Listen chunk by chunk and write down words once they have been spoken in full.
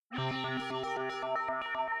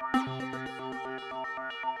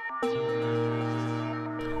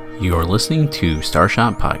You're listening to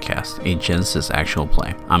Starshot Podcast, a Genesis actual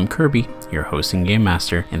play. I'm Kirby, your host and game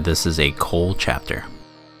master, and this is a Cole chapter.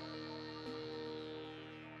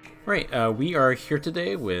 Right, we are here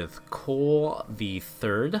today with Cole the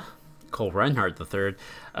Third, Cole Reinhardt the Third.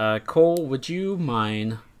 Cole, would you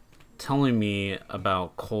mind telling me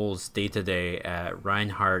about Cole's day-to-day at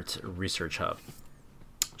Reinhardt Research Hub?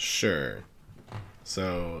 Sure.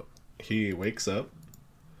 So he wakes up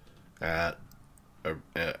at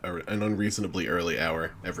an unreasonably early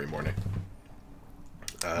hour every morning.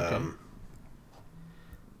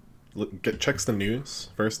 Checks the news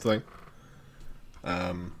first thing.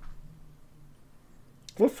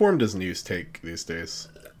 What form does news take these days?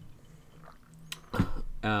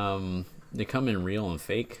 They come in real and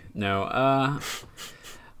fake. No,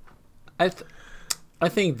 I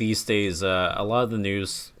think these days a lot of the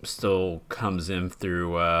news still comes in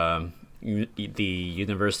through the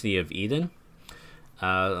University of Eden.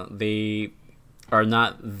 They are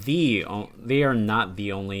not the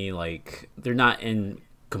only, like, they're not in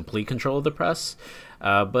complete control of the press,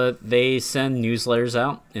 but they send newsletters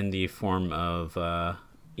out in the form of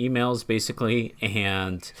emails, basically,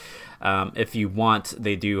 and if you want,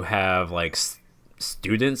 they do have like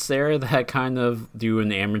students there that kind of do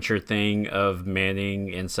an amateur thing of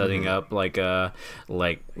manning and setting up like a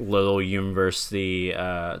little university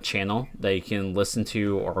channel that you can listen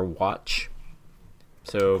to or watch.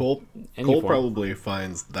 So Cole probably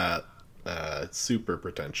finds that super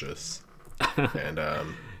pretentious, and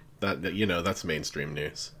that's mainstream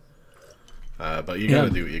news. But you gotta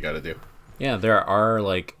do what you gotta do. Yeah, there are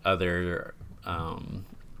like other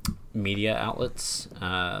media outlets.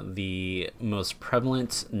 The most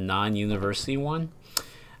prevalent non-university one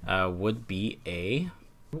would be The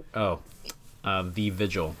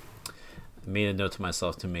Vigil. I made a note to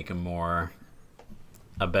myself to make a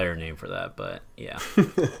better name for that, but yeah.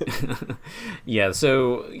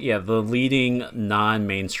 The leading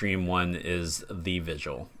non-mainstream one is The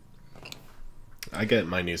Vigil. I get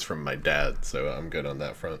my news from my dad, so I'm good on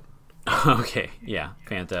that front. Okay, yeah,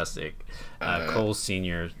 fantastic. Cole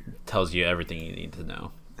Sr. tells you everything you need to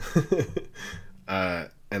know.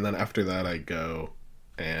 And then after that, I go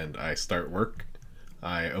and I start work.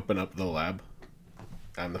 I open up the lab.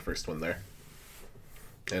 I'm the first one there.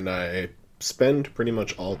 And I spend pretty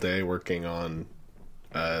much all day working on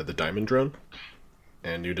the Diamond drone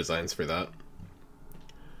and new designs for that.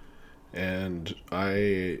 And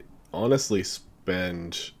I honestly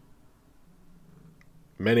spend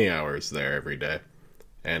many hours there every day.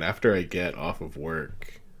 And after I get off of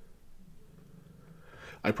work,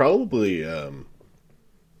 I probably have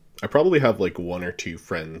like one or two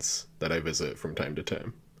friends that I visit from time to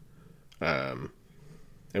time. And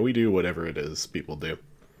we do whatever it is people do.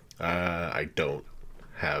 I don't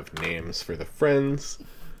have names for the friends.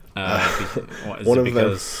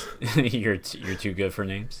 Because you're too good for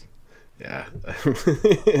names? Yeah,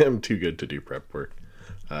 I'm too good to do prep work.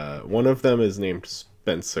 One of them is named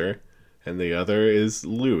Spencer, and the other is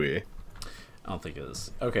Louis. I don't think it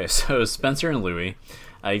is. Okay, so Spencer and Louis,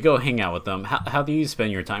 you go hang out with them. How do you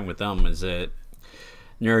spend your time with them? Is it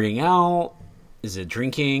nerding out? Is it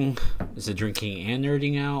drinking? Is it drinking and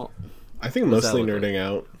nerding out? I think mostly nerding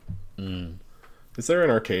out. Is there an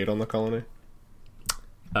arcade on the colony?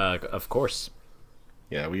 Of course.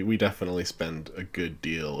 Yeah, we definitely spend a good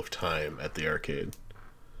deal of time at the arcade.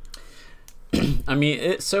 I mean,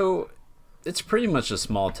 it's pretty much a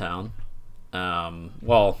small town.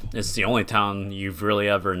 Well, it's the only town you've really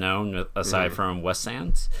ever known aside from West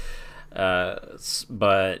Sands.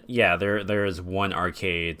 But yeah, there is one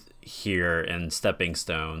arcade here in Stepping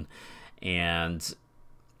Stone, and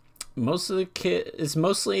most of the is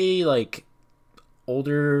mostly like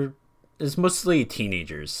older. It's mostly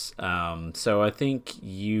teenagers. So I think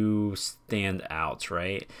you stand out,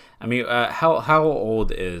 right? I mean, how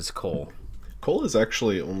old is Cole? Cole is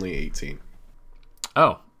actually only 18.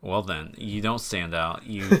 Oh, well then, you don't stand out.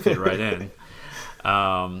 You fit right in.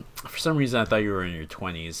 For some reason, I thought you were in your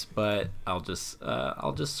 20s, but I'll just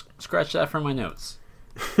scratch that from my notes.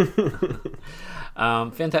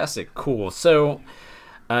 Fantastic, cool. So,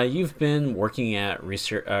 you've been working at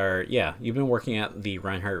you've been working at the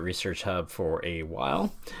Reinhardt Research Hub for a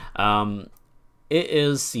while. It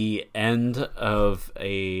is the end of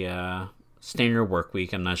a standard work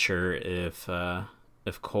week. I'm not sure if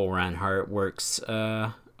Cole Reinhardt works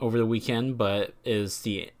over the weekend, but is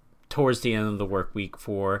towards the end of the work week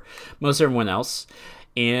for most everyone else.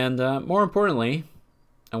 And more importantly,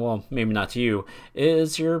 well, maybe not to you,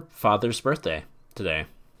 is your father's birthday today.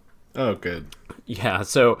 Oh, good. Yeah,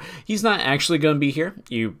 so he's not actually going to be here.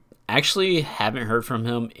 You actually haven't heard from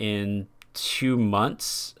him in 2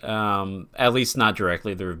 months. At least not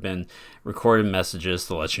directly. There have been recorded messages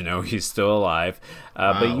to let you know he's still alive.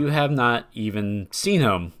 But Wow. you have not even seen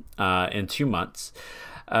him in 2 months.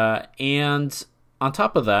 And on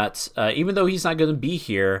top of that, even though he's not going to be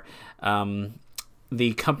here,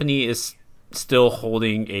 the company is still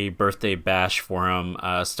holding a birthday bash for him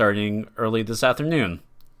starting early this afternoon.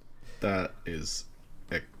 That is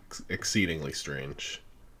exceedingly strange.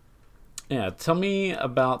 Yeah, tell me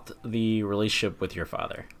about the relationship with your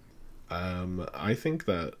father. I think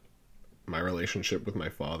that my relationship with my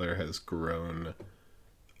father has grown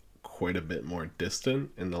quite a bit more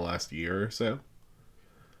distant in the last year or so.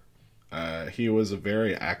 He was a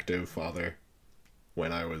very active father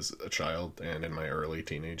when I was a child and in my early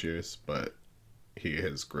teenage years, but he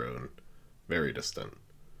has grown very distant.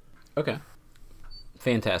 Okay.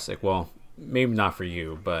 Fantastic. Well, maybe not for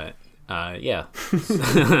you, but yeah.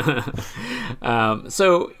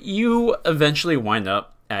 So you eventually wind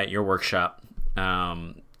up at your workshop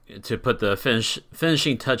to put the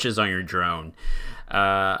finishing touches on your drone.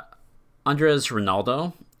 Andres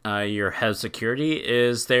Ronaldo, your head of security,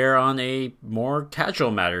 is there on a more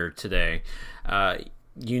casual matter today.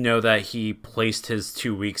 You know that he placed his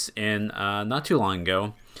 2 weeks in not too long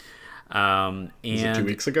ago. Was it 2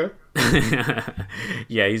 weeks ago?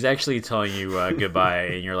 Yeah, he's actually telling you goodbye,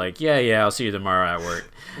 and you're like, yeah, I'll see you tomorrow at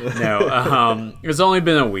work. No, it's only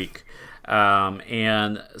been a week,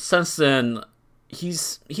 and since then,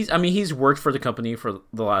 he's worked for the company for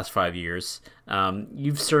the last 5 years.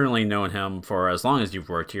 You've certainly known him for as long as you've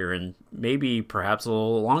worked here, and maybe perhaps a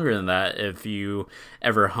little longer than that if you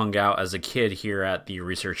ever hung out as a kid here at the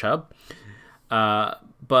research hub.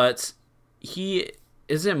 But he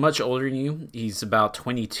isn't much older than you. He's about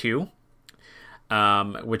 22,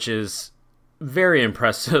 which is very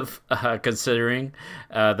impressive considering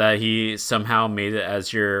that he somehow made it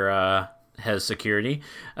as your head of security.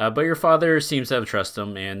 But your father seems to have trusted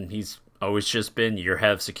him, and he's always just been your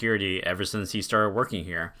head of security ever since he started working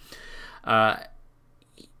here.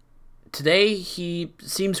 Today, he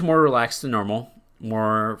seems more relaxed than normal,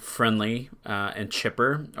 more friendly and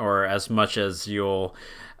chipper, or as much as you'll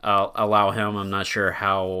allow him. I'm not sure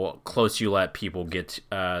how close you let people get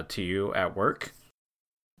to you at work.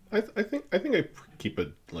 I think I keep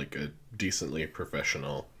a decently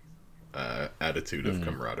professional attitude of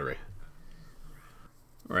camaraderie.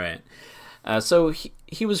 Right. So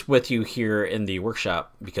he was with you here in the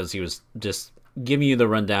workshop because he was just giving you the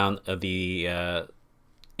rundown of the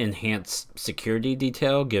enhanced security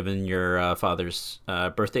detail given your father's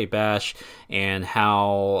birthday bash, and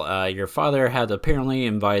how your father had apparently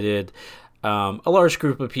invited a large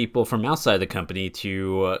group of people from outside the company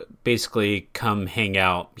to basically come hang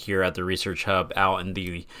out here at the research hub out in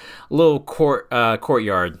the little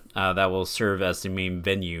courtyard that will serve as the main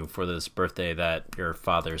venue for this birthday that your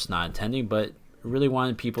father's not attending, but really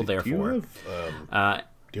wanted people there for.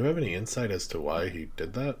 Do you have any insight as to why he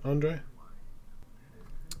did that, Andre?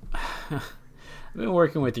 I've been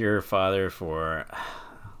working with your father for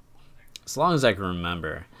as long as I can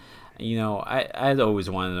remember. You know, I'd always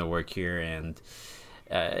wanted to work here, and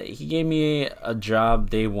he gave me a job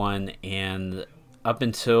day one, and up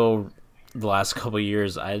until the last couple of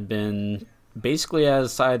years, I'd been basically at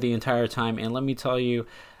his side the entire time, and let me tell you,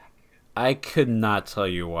 I could not tell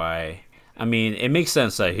you why. I mean, it makes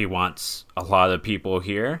sense that he wants a lot of people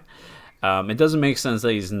here. It doesn't make sense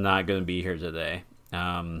that he's not going to be here today.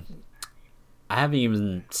 I haven't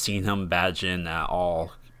even seen him badge in at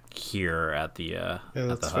all here at the Yeah, at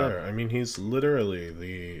that's the fair. hub. I mean, he's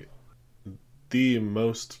literally the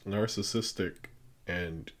most narcissistic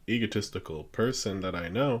and egotistical person that I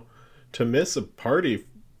know. To miss a party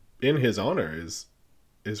in his honor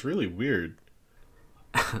is really weird.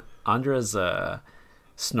 Andres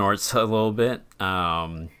snorts a little bit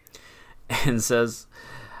and says,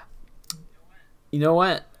 "You know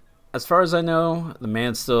what? As far as I know, the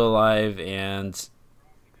man's still alive, and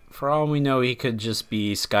for all we know, he could just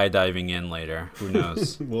be skydiving in later. Who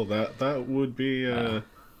knows?" Well, that would be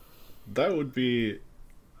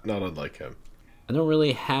not unlike him. I don't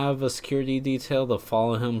really have a security detail to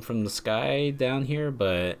follow him from the sky down here,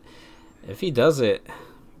 but if he does it,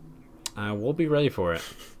 we'll be ready for it.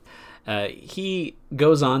 He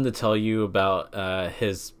goes on to tell you about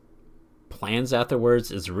his plans afterwards.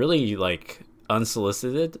 Is really like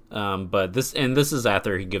unsolicited, but this is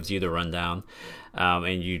after he gives you the rundown,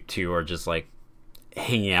 and you two are just like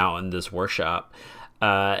hanging out in this workshop,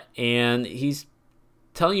 and he's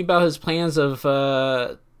telling you about his plans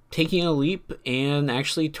of taking a leap and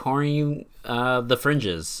actually touring the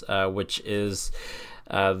Fringes, which is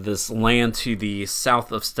this land to the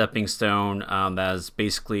south of Stepping Stone that is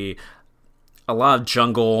basically a lot of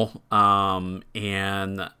jungle,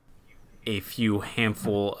 and a few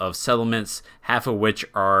handful of settlements, half of which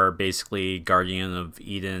are basically Guardian of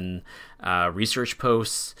Eden research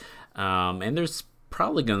posts. And there's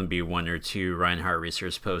probably going to be one or two Reinhardt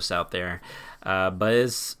research posts out there. But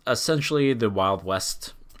it's essentially the Wild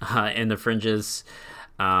West in the fringes.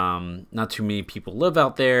 Not too many people live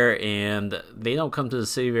out there, and they don't come to the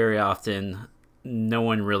city very often. No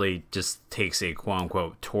one really just takes a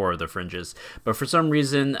quote-unquote tour of the fringes. But for some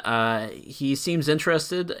reason, he seems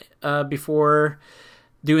interested before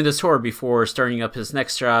doing this tour, before starting up his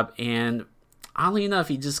next job. And oddly enough,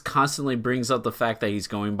 he just constantly brings up the fact that he's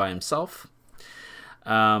going by himself.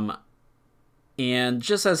 And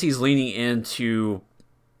just as he's leaning in to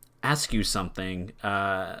ask you something,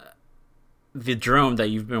 the drone that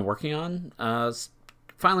you've been working on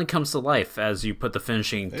finally comes to life as you put the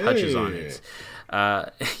finishing touches on it.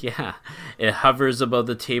 Yeah, it hovers above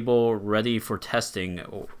the table, ready for testing.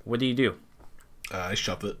 What do? I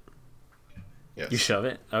shove it. Yes. You shove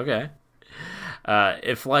it? Okay.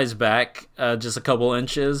 It flies back just a couple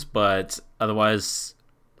inches, but otherwise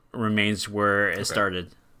remains where it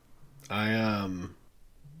started. I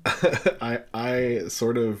I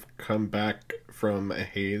sort of come back from a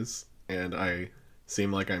haze, and I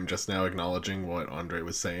seem like I'm just now acknowledging what Andre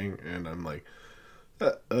was saying, and I'm like,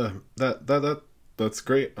 that's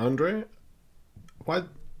great, Andre. Why?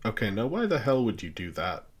 Okay, now why the hell would you do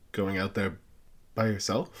that? Going out there by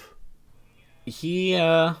yourself? He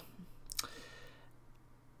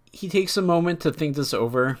takes a moment to think this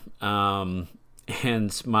over, and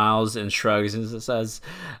smiles and shrugs and says,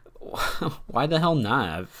 "Why the hell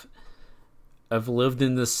not? I've lived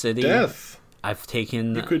in this city. Death. I've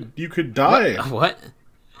taken. You could die. What?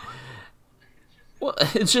 Well,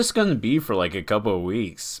 it's just gonna be for like a couple of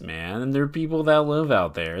weeks, man. And there are people that live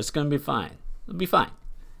out there. It's gonna be fine. It'll be fine."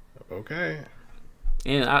 Okay.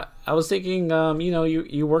 And I was thinking,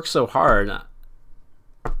 you work so hard.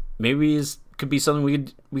 Maybe it could be something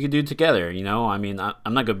we could do together. I mean,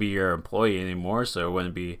 I'm not gonna be your employee anymore, so it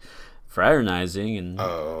wouldn't be fraternizing. And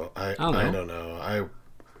I don't know.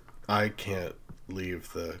 I can't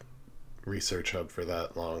leave the research hub for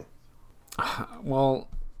that long. Well,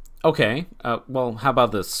 okay. Well, how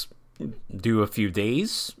about this? Do a few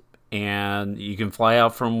days, and you can fly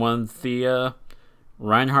out from one of the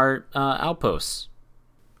Reinhardt outposts.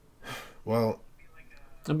 Well,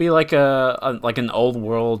 it'd be like an old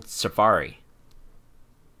world safari.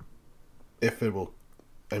 If it'll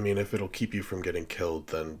keep you from getting killed,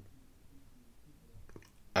 then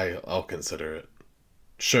I'll consider it.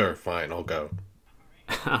 Sure, fine, I'll go.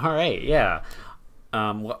 All right, yeah.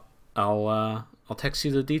 Well, I'll text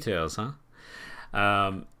you the details, huh?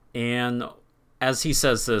 And as he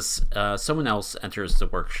says this, someone else enters the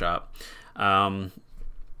workshop.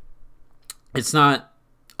 It's not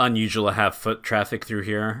unusual to have foot traffic through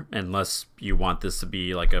here, unless you want this to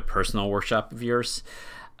be like a personal workshop of yours.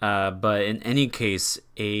 But in any case,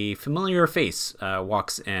 a familiar face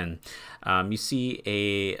walks in. You see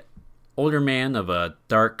a older man of a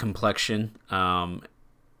dark complexion.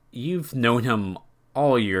 You've known him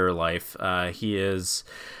all your life. He is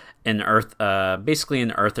basically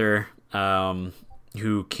an Earther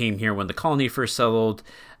who came here when the colony first settled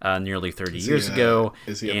nearly 30 years ago.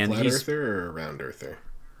 Is he a flat Earther or a round Earther?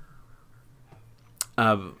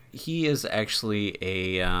 He is actually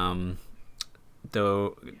a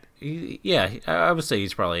I would say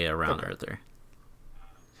he's probably a round Earther.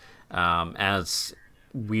 As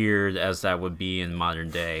weird as that would be in modern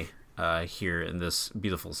day, here in this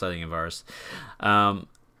beautiful setting of ours.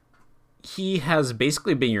 He has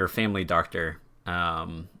basically been your family doctor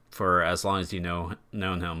for as long as known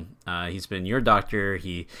him. He's been your doctor.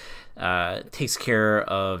 He takes care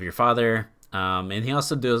of your father, and he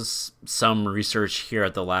also does some research here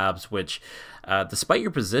at the labs, which, despite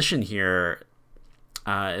your position here,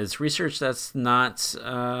 is research that's not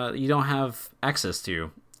you don't have access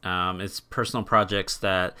to. It's personal projects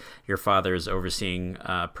that your father is overseeing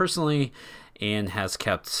personally and has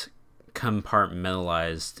kept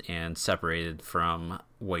compartmentalized and separated from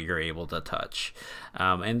what you're able to touch.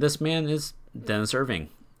 And this man is Dennis Irving.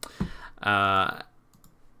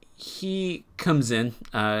 He comes in,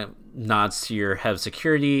 nods to your head of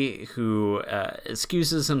security, who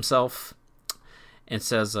excuses himself and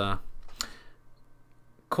says,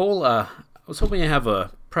 Cole, I was hoping to have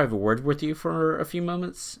a private word with you for a few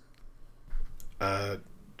moments.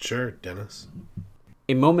 Sure, Dennis.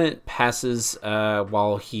 A moment passes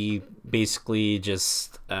while he basically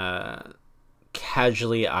just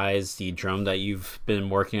casually eyes the drum that you've been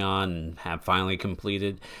working on and have finally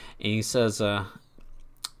completed. And he says,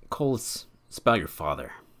 Cole, it's about your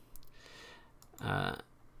father.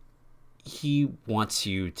 he wants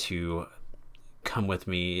you to come with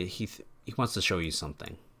me. He wants to show you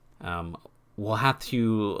something. We'll have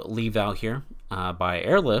to leave out here by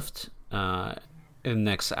airlift in the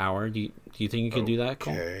next hour. Do you think you can do that,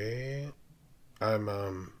 Cole? Okay.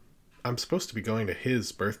 I'm supposed to be going to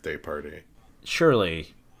his birthday party.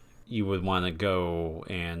 Surely you would want to go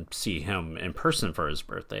and see him in person for his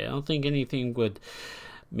birthday. I don't think anything would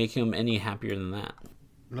make him any happier than that.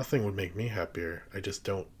 Nothing would make me happier. I just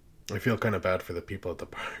don't. I feel kind of bad for the people at the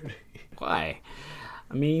party. Why?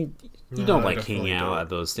 I mean, you No, don't I like definitely hanging out don't. at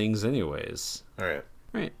those things anyways. All right.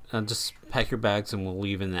 Right. Just pack your bags and we'll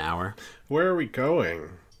leave in an hour. Where are we going?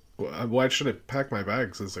 Why should I pack my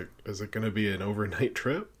bags? Is it going to be an overnight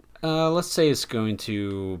trip? Let's say it's going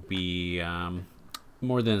to be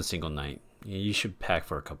more than a single night. You should pack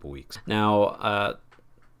for a couple weeks. Now,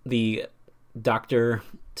 the doctor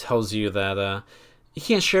tells you that he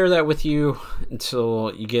can't share that with you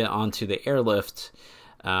until you get onto the airlift,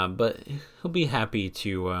 but he'll be happy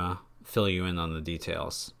to fill you in on the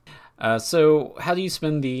details. So, how do you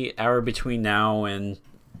spend the hour between now and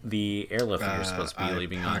the airlift that you're supposed to be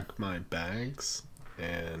leaving on? I pack my bags,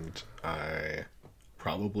 and I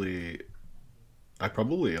probably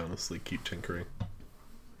honestly keep tinkering,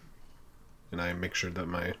 and I make sure that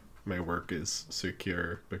my work is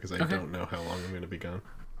secure because I don't know how long I'm going to be gone.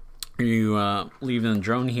 Are you leaving the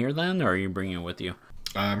drone here then, or are you bringing it with you?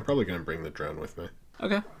 I'm probably going to bring the drone with me.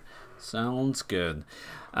 Okay, sounds good.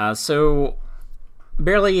 So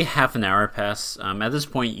barely half an hour pass. At this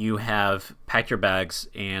point, you have packed your bags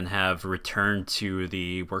and have returned to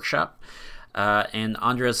the workshop. And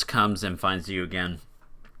Andres comes and finds you again.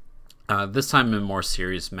 This time in more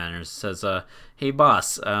serious manners. Says, "Hey,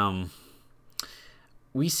 boss.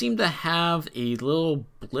 We seem to have a little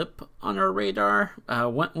blip on our radar.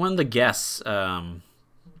 One of the guests,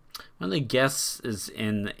 is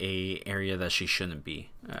in a area that she shouldn't be.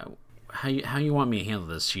 How you want me to handle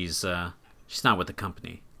this? She's not with the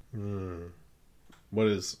company." What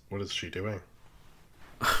is she doing?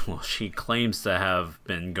 Well, she claims to have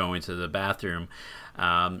been going to the bathroom,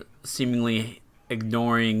 seemingly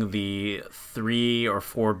ignoring the 3 or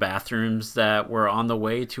 4 bathrooms that were on the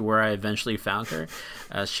way to where I eventually found her.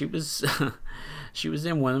 She was she was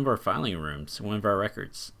in one of our filing rooms, one of our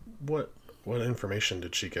records. What information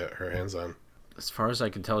did she get her hands on? As far as I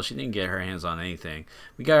can tell, she didn't get her hands on anything.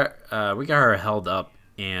 We got her held up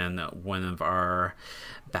in one of our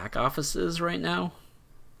back offices right now.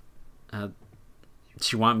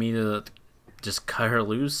 She want me to just cut her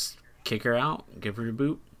loose, kick her out, give her a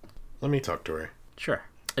boot? Let me talk to her. Sure.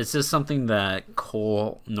 Is this something that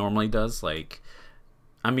Cole normally does? Like,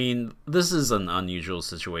 I mean, this is an unusual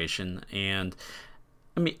situation, and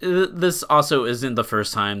I mean, this also isn't the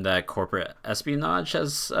first time that corporate espionage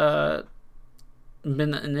has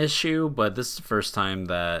been an issue, but this is the first time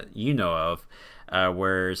that you know of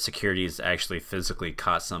where security has actually physically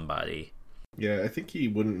caught somebody. Yeah, I think he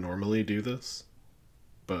wouldn't normally do this,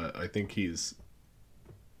 but I think he's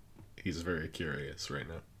very curious right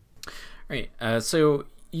now. Right. So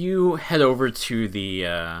you head over to the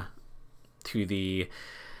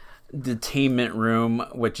detainment room,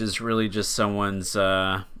 which is really just someone's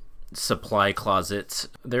supply closet.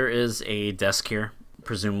 There is a desk here,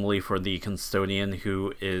 presumably for the custodian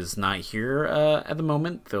who is not here at the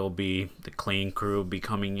moment. There'll be the cleaning crew will be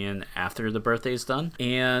coming in after the birthday's done,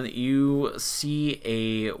 and you see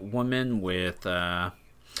a woman with kind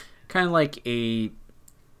of like a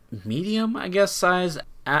medium, I guess, size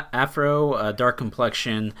afro, dark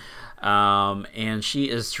complexion, and she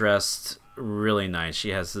is dressed really nice. She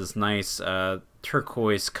has this nice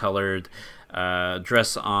turquoise colored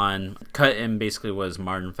dress on, cut in basically what is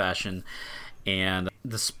modern fashion. And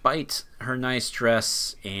despite her nice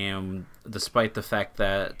dress and despite the fact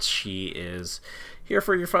that she is here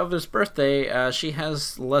for your father's birthday, she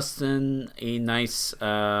has less than a nice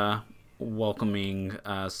welcoming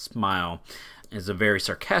smile. It's a very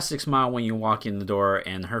sarcastic smile when you walk in the door,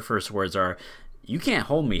 and her first words are, "You can't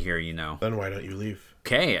hold me here, you know." Then why don't you leave?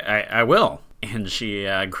 Okay, I will. And she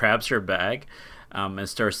grabs her bag and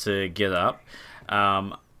starts to get up.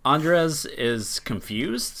 Andres is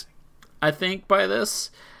confused, I think, by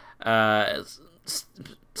this.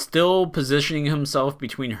 Still positioning himself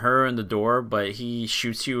between her and the door, but he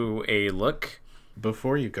shoots you a look.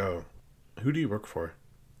 Before you go, who do you work for?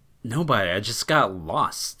 Nobody. I just got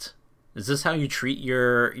lost. Is this how you treat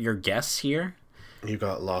your guests here? You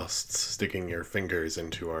got lost sticking your fingers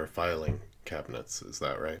into our filing cabinets, is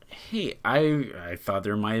that right? Hey, I thought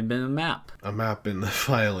there might have been a map. A map in the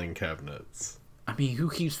filing cabinets. I mean, who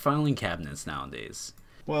keeps filing cabinets nowadays?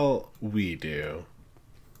 Well, we do.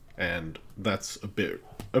 and that's a bit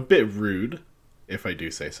rude, if I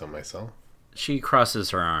do say so myself. She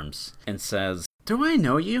crosses her arms and says, "Do I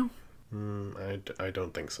know you?" I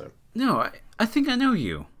don't think so. "No, I think I know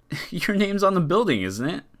you. Your name's on the building, isn't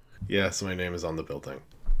it?" Yes, my name is on the building.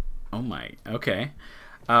 "Oh my, okay.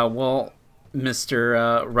 Well,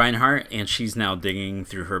 Mr. Reinhardt," and she's now digging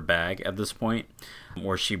through her bag at this point,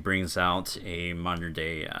 where she brings out a modern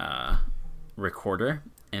day recorder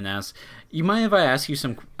and asks, "You mind if I ask you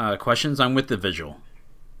some questions? I'm with the Vigil."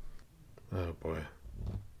 Oh boy.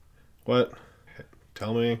 What?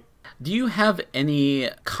 Tell me. "Do you have any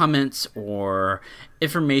comments or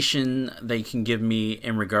information that you can give me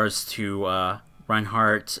in regards to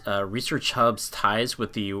Reinhardt Research Hub's ties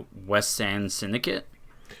with the West Sand Syndicate?"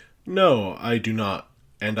 No, I do not.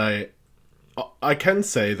 And I can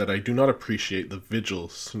say that I do not appreciate the Vigil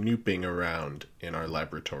snooping around in our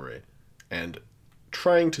laboratory and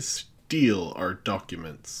trying to steal our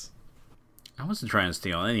documents. "I wasn't trying to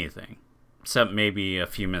steal anything, except maybe a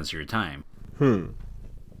few minutes of your time."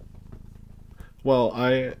 Well,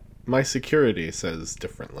 my security says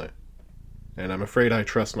differently. And I'm afraid I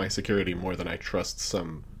trust my security more than I trust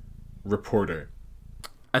some reporter.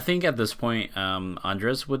 I think at this point,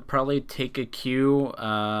 Andres would probably take a cue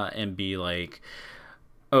and be like,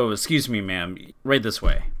 "Oh, excuse me, ma'am, right this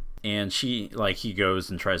way." And he goes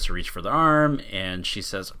and tries to reach for the arm, and she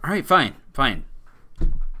says, "All right, fine.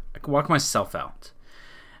 I can walk myself out."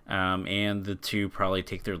 And the two probably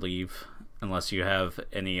take their leave, unless you have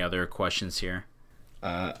any other questions here.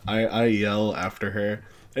 I yell after her,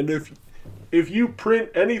 and if you print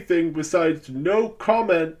anything besides no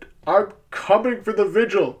comment, I'm coming for the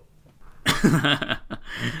Vigil.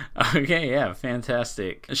 Okay, yeah,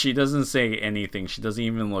 fantastic. She doesn't say anything. She doesn't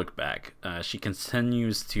even look back. She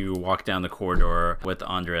continues to walk down the corridor with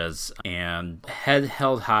Andres and head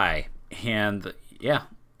held high. And yeah,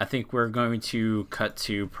 I think we're going to cut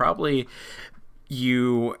to probably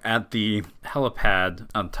you at the helipad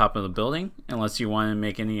on top of the building, unless you want to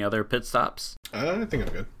make any other pit stops. I think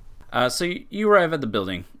I'm good. So you arrive at the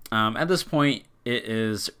building. At this point, it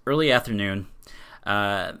is early afternoon.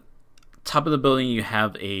 Top of the building, you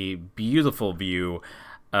have a beautiful view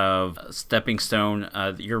of Stepping Stone.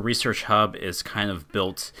 Your research hub is kind of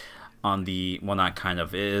built on the, well, not kind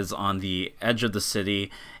of, it is on the edge of the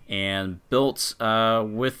city and built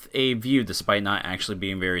with a view despite not actually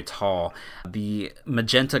being very tall. The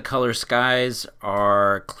magenta color skies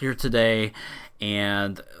are clear today,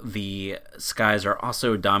 and the skies are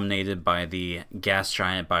also dominated by the gas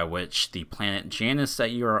giant by which the planet Janus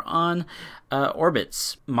that you are on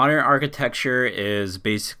orbits. Modern architecture is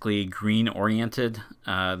basically green oriented.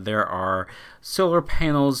 There are solar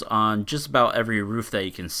panels on just about every roof that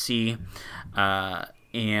you can see.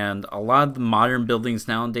 And a lot of the modern buildings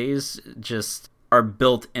nowadays just are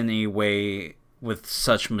built in a way with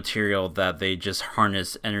such material that they just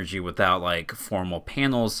harness energy without like formal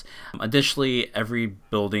panels. Additionally, every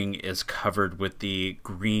building is covered with the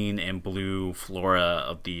green and blue flora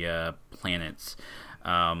of the planets.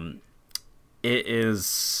 It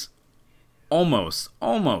is almost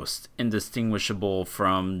indistinguishable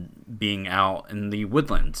from being out in the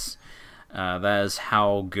woodlands. That is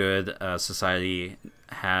how good society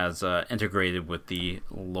has integrated with the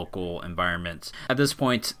local environment. At this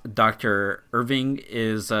point, Dr. Irving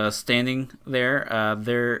is standing there.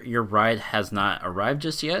 Your ride has not arrived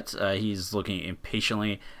just yet. He's looking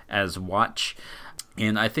impatiently at his watch.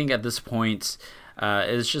 And I think at this point,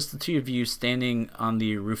 it's just the two of you standing on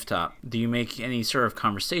the rooftop. Do you make any sort of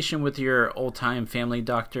conversation with your old-time family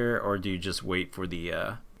doctor, or do you just wait for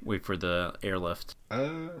the airlift?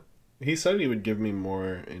 He said he would give me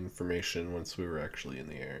more information once we were actually in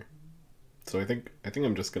the air. So I think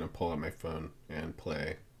I'm just gonna pull out my phone and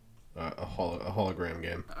play a hologram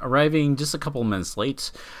game. Arriving just a couple minutes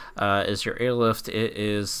late is your airlift. It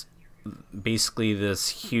is basically this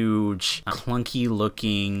huge, clunky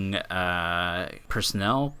looking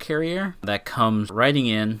personnel carrier that comes riding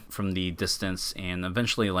in from the distance and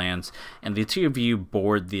eventually lands, and the two of you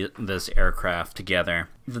board this aircraft together.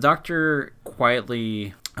 The doctor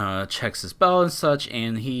quietly checks his bell and such,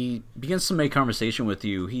 and he begins to make conversation with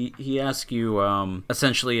you. He asks you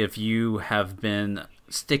essentially if you have been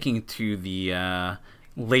sticking to the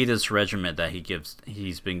latest regiment that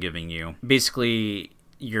he's been giving you. Basically,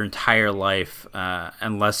 your entire life,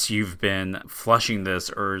 unless you've been flushing this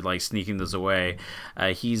or like sneaking this away,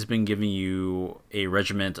 he's been giving you a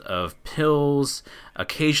regiment of pills,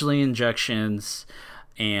 occasionally injections,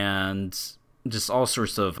 and just all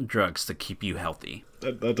sorts of drugs to keep you healthy.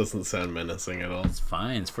 That doesn't sound menacing at all. It's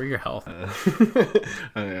fine. It's for your health.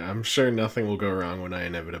 I'm sure nothing will go wrong when I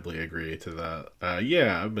inevitably agree to that.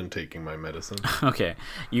 Yeah, I've been taking my medicine. Okay.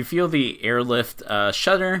 You feel the airlift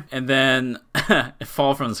shudder and then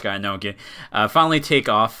fall from the sky. No, okay. Finally take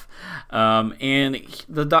off. And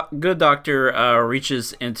the good doctor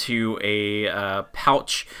reaches into a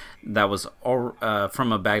pouch that was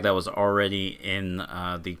from a bag that was already in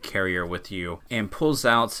the carrier with you, and pulls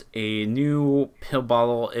out a new pill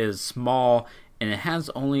bottle. It is small, and it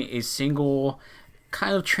has only a single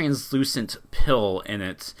kind of translucent pill in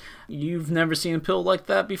it. You've never seen a pill like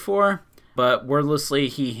that before, but wordlessly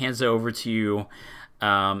he hands it over to you,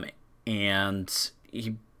 and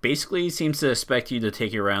he basically seems to expect you to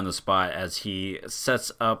take it around the spot as he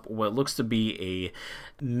sets up what looks to be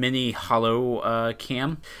a mini hollow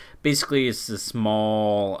cam. Basically, it's this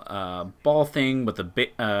small ball thing with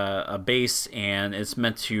a base, and it's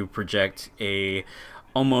meant to project a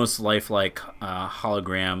almost lifelike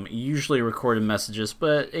hologram, usually recorded messages,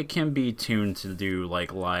 but it can be tuned to do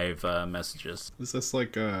like live messages. Is this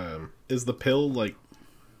like is the pill like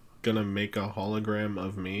gonna make a hologram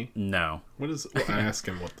of me? No. What is? Well, I ask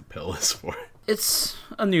him what the pill is for. It's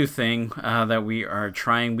a new thing that we are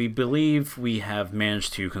trying. We believe we have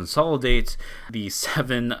managed to consolidate the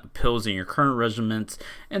 7 pills in your current regimen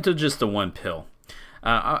into just the 1 pill.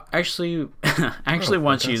 I actually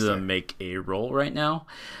want you to make a roll right now.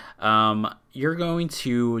 You're going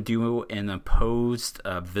to do an opposed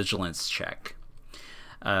vigilance check.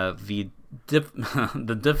 The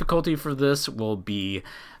difficulty for this will be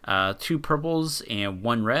 2 purples and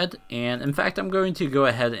 1 red, and in fact I'm going to go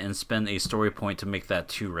ahead and spend a story point to make that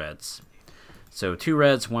 2 reds. So 2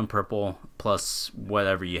 reds, 1 purple, plus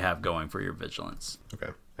whatever you have going for your vigilance.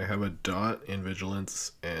 Okay. I have a dot in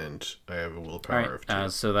vigilance, and I have a willpower of 2.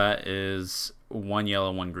 So that is 1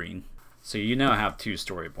 yellow, 1 green. So you now have 2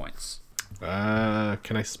 story points. Can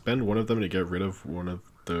I spend one of them to get rid of one of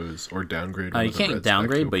those, or downgrade one you of the can't reds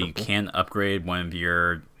downgrade, back but to a you purple? can upgrade one of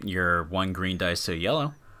your 1 green dice to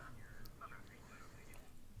yellow.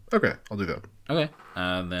 Okay, I'll do that. Okay,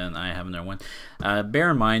 then I have another one.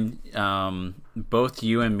 Bear in mind, both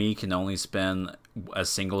you and me can only spend a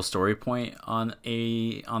single story point on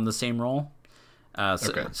the same roll.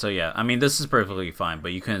 Okay. So yeah, I mean this is perfectly fine,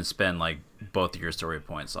 but you couldn't spend like both of your story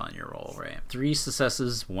points on your roll, right? 3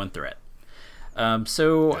 successes, 1 threat.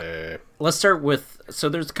 So let's start with. So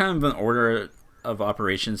there's kind of an order of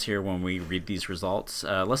operations here when we read these results.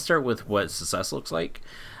 Let's start with what success looks like.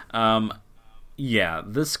 Yeah,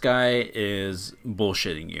 this guy is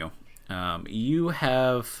bullshitting you. You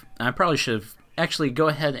have... I probably should have... Actually, go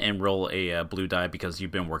ahead and roll a blue die because you've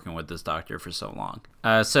been working with this doctor for so long.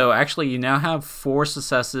 So actually, you now have 4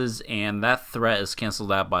 successes, and that threat is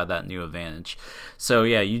canceled out by that new advantage. So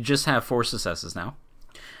yeah, you just have 4 successes now.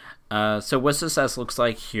 So what success looks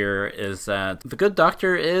like here is that the good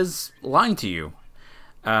doctor is lying to you.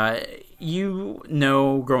 You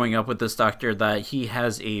know, growing up with this doctor, that he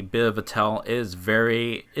has a bit of a tell. It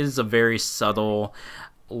is a very subtle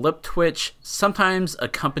lip twitch, sometimes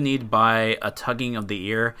accompanied by a tugging of the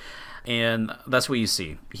ear, and that's what you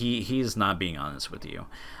see. He is not being honest with you,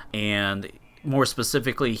 and more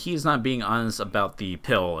specifically, he's not being honest about the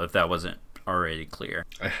pill, if that wasn't already clear.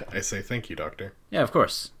 I say thank you, doctor. Yeah, of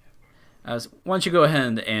course. Why don't you go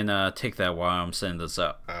ahead and take that while I'm setting this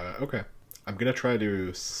up? Okay. I'm going to try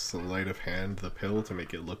to sleight of hand the pill to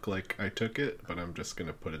make it look like I took it, but I'm just going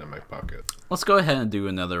to put it in my pocket. Let's go ahead and do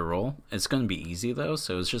another roll. It's going to be easy, though,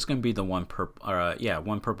 so it's just going to be the 1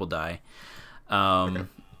 purple die. Okay.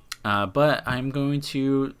 But I'm going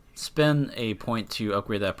to spend a point to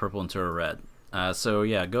upgrade that purple into a red. So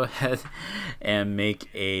yeah, go ahead and make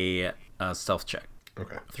a stealth check.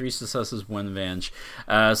 Okay. 3 successes, 1 advantage.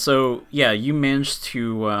 So yeah, you managed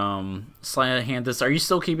to sleight of hand this. Are you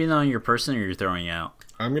still keeping it on your person, or you're throwing it out?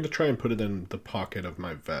 I'm going to try and put it in the pocket of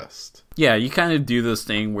my vest. Yeah, you kind of do this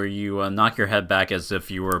thing where you knock your head back as if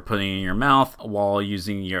you were putting it in your mouth while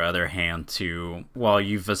using your other hand while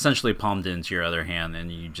you've essentially palmed it into your other hand, and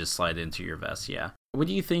you just slide it into your vest, yeah. What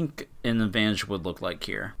do you think an advantage would look like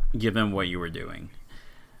here, given what you were doing?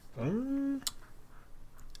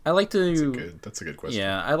 I like to... That's a good question.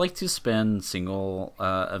 Yeah, I like to spend single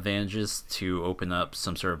advantages to open up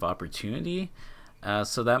some sort of opportunity.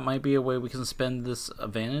 So that might be a way we can spend this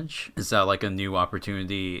advantage. Is that like a new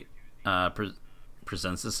opportunity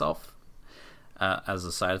presents itself as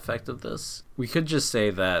a side effect of this? We could just say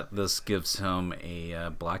that this gives him a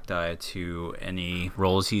black die to any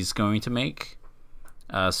rolls he's going to make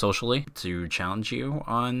socially to challenge you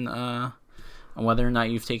on whether or not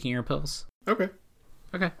you've taken your pills. Okay.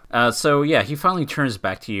 Okay. So yeah, he finally turns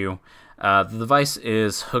back to you. The device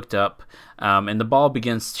is hooked up, and the ball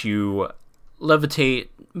begins to levitate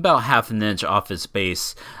about half an inch off its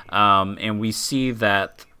base, and we see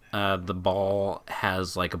that the ball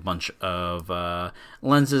has like a bunch of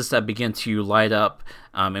lenses that begin to light up,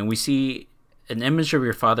 and we see an image of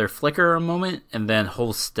your father flicker a moment and then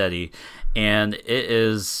hold steady, and it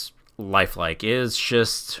is lifelike. It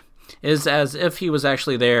is as if he was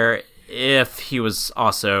actually there, if he was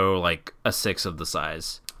also like a sixth of the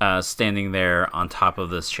size, standing there on top of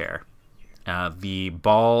this chair. The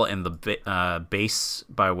ball and the base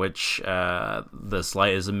by which this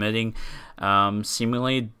light is emitting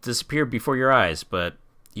seemingly disappeared before your eyes, but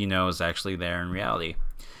is actually there in reality.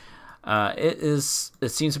 It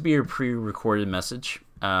seems to be a pre-recorded message.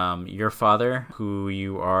 Your father, who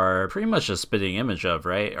you are pretty much a spitting image of,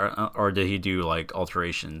 right? Or did he do like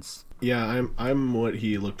alterations? Yeah, I'm what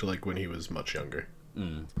he looked like when he was much younger.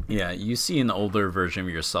 Yeah, you see an older version of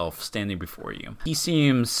yourself standing before you. He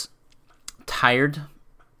seems tired,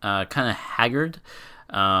 kind of haggard.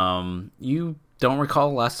 You don't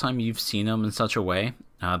recall last time you've seen him in such a way.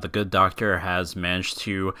 The good doctor has managed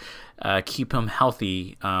to keep him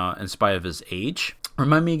healthy in spite of his age.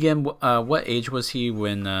 Remind me again, what age was he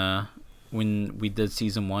when we did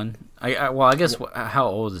season 1? I guess how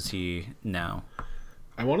old is he now?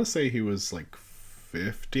 I want to say he was like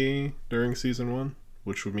 50 during season 1,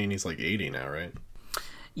 which would mean he's like 80 now, right?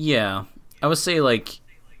 Yeah, I would say like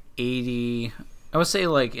 80. I would say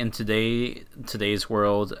like in today's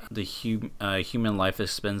world, the human life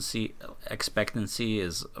expectancy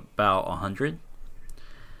is about 100.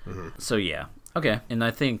 Mm-hmm. So yeah, okay. And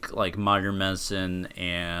I think like modern medicine,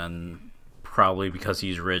 and probably because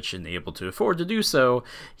he's rich and able to afford to do so,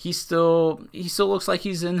 he still looks like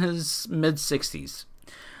he's in his mid-60s.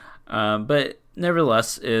 But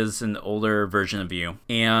nevertheless is an older version of you.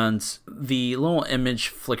 And the little image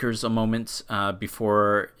flickers a moment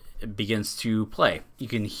before it begins to play. You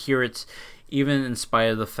can hear it even in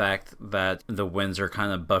spite of the fact that the winds are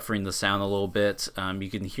kind of buffering the sound a little bit. You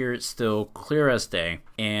can hear it still clear as day.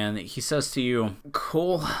 And he says to you,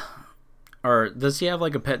 Cole, or does he have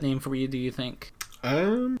like a pet name for you, do you think?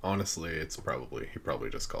 Honestly, he probably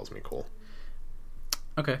just calls me Cole.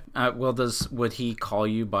 Okay. Would he call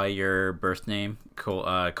you by your birth name,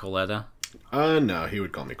 Coletta? No, he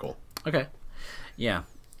would call me Cole. Okay. Yeah.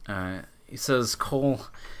 He says, Cole,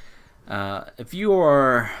 if you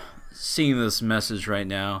are seeing this message right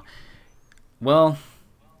now, well,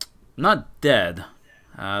 I'm not dead.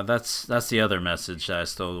 That's the other message that I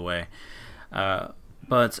stole away.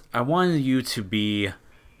 But I wanted you to be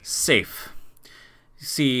safe.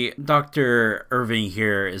 See, Dr. Irving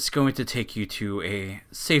here is going to take you to a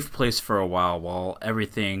safe place for a while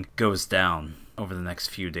everything goes down over the next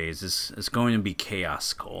few days. It's going to be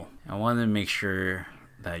chaos, Cole. I wanted to make sure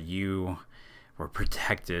that you were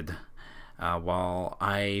protected while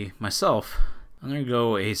I, myself,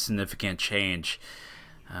 undergo a significant change.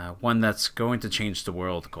 One that's going to change the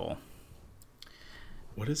world, Cole.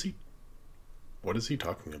 What is he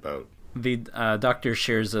talking about? The doctor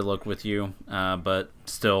shares a look with you, but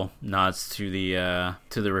still nods to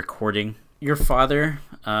the recording. Your father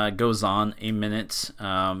goes on a minute.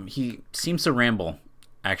 He seems to ramble,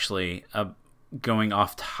 actually, going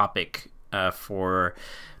off topic for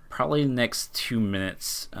probably the next 2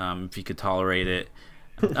 minutes, if you could tolerate it,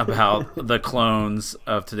 about the clones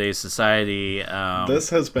of today's society. This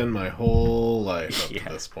has been my whole life up to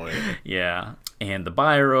this point. Yeah. And the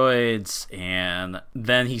Bioroids, and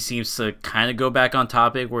then he seems to kind of go back on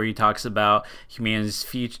topic where he talks about humanity's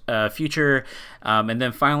future, and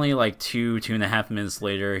then finally, like 2.5 minutes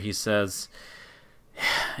later, he says,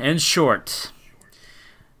 in short,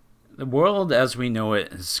 the world as we know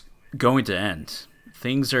it is going to end.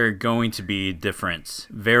 Things are going to be different,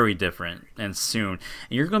 very different, and soon. And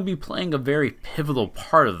you're going to be playing a very pivotal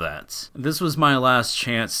part of that. This was my last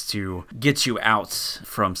chance to get you out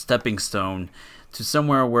from Stepping Stone to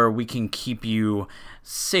somewhere where we can keep you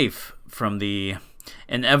safe from the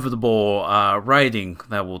inevitable rioting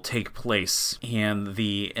that will take place and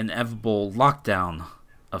the inevitable lockdown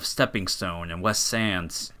of Stepping Stone and West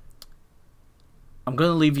Sands. I'm going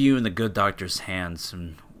to leave you in the good doctor's hands,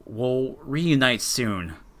 and we'll reunite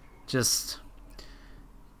soon. Just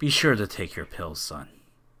be sure to take your pills, son.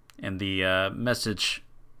 And the message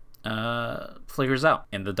flickers out,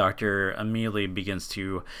 and the doctor immediately begins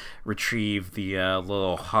to retrieve the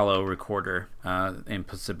little hollow recorder and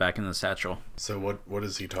puts it back in the satchel. So what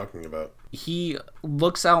is he talking about? He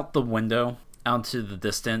looks out the window out to the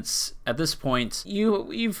distance. At this point,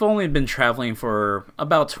 you've only been traveling for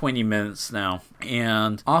about 20 minutes now,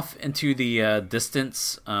 and off into the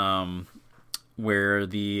distance, where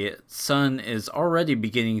the sun is already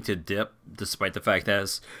beginning to dip, despite the fact that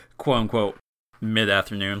it's quote-unquote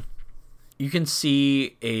mid-afternoon, you can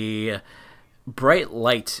see a bright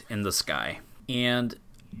light in the sky. And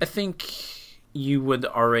I think you would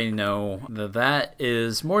already know that that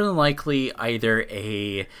is more than likely either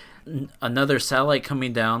another satellite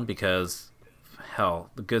coming down, because hell,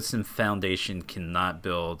 the Goodson Foundation cannot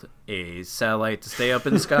build a satellite to stay up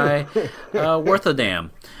in the sky worth a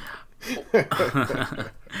damn.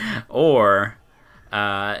 Or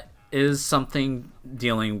is something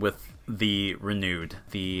dealing with the Renewed,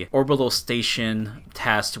 the orbital station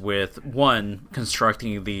tasked with, one,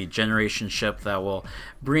 constructing the generation ship that will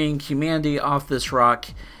bring humanity off this rock,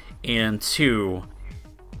 and two,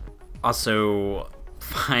 also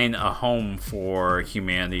find a home for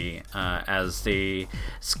humanity as they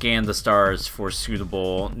scan the stars for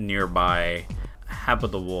suitable nearby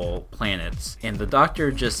habitable planets. And the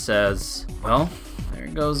Doctor just says, well, there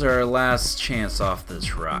goes our last chance off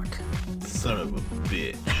this rock. Son of a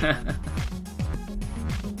bitch.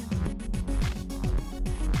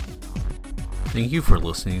 Thank you for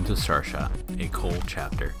listening to Starshot, a Cole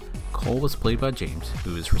chapter. Cole was played by James,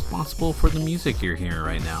 who is responsible for the music you're hearing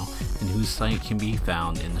right now, and whose site can be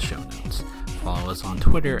found in the show notes. Follow us on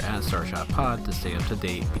Twitter at StarshotPod to stay up to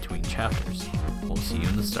date between chapters. We'll see you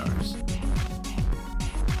in the stars.